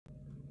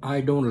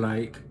I don't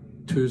like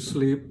to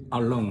sleep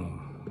alone.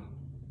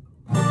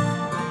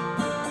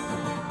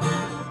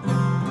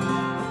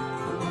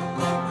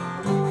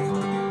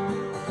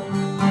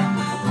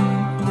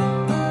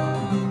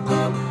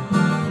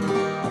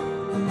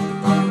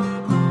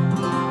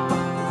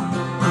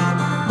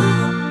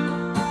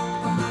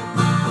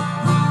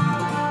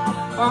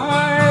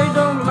 I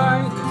don't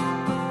like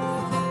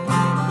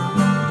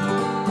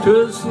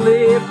to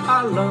sleep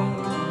alone.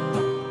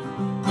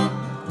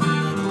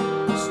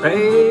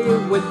 Stay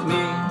with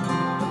me,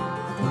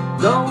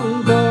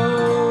 don't go.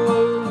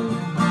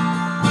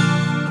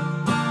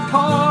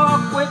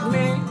 Talk with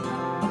me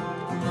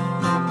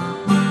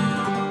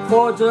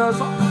for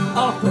just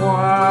a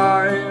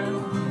while.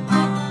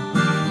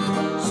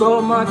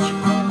 So much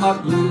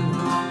of you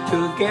to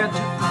get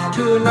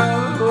to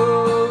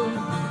know.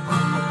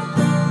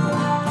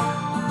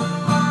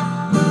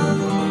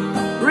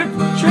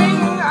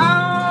 Reaching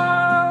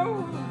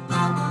out,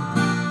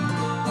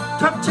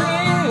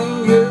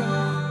 touching you,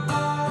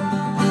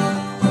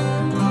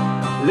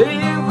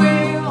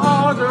 leaving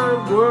all the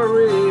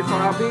worry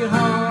far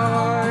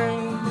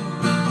behind.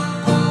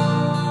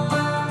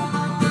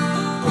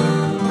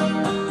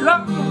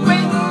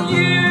 Loving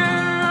you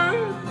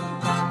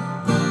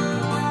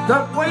the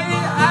way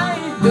I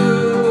do,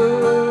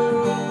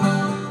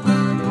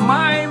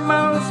 my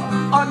mouth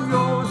on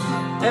yours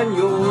and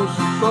yours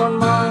on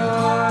mine.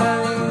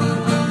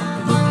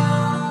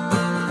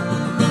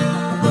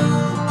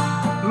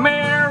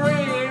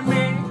 Marry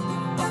me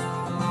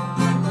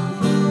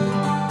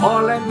or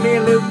let me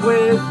live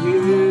with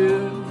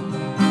you.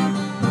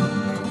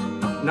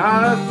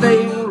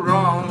 Nothing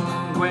wrong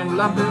when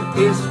love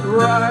is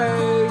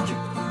right.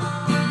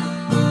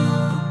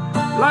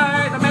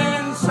 Like the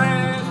man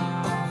said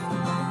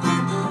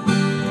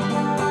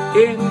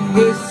in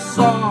his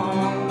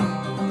song,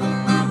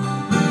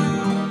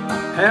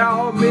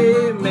 help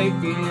me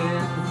make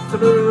it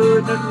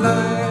through the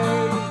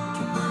night.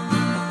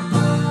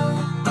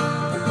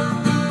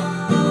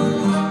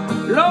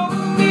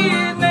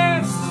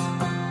 Loneliness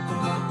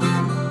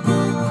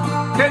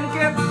can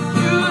get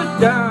you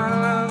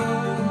down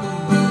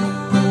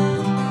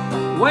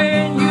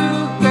when you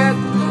get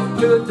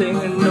to think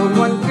no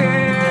one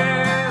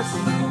cares.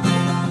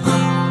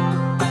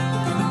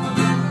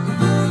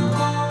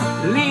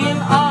 Lean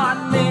on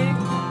me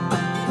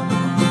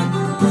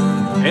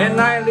and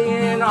I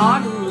lean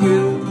on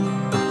you.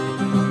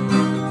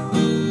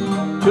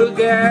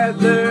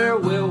 Together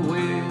we'll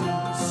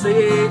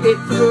see it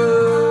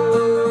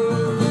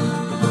through.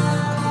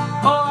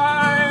 Oh,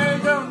 I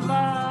don't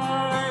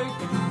like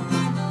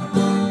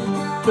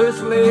to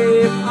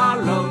sleep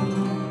alone.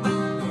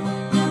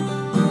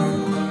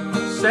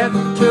 Set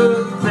to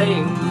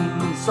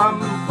things some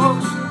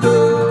folks do.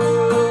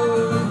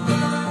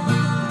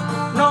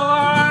 No,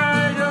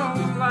 I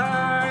don't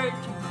like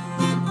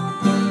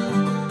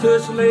to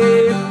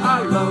sleep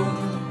alone.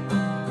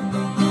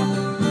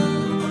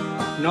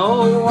 No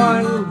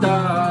one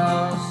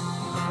does.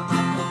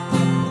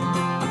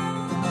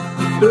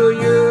 Do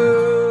you?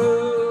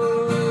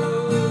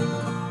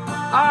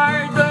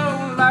 I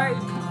don't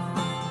like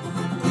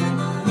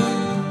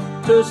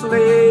to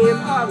sleep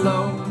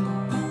alone.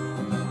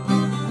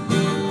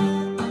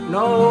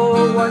 No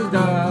one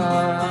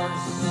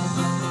does.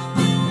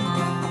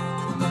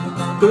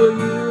 Do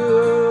you?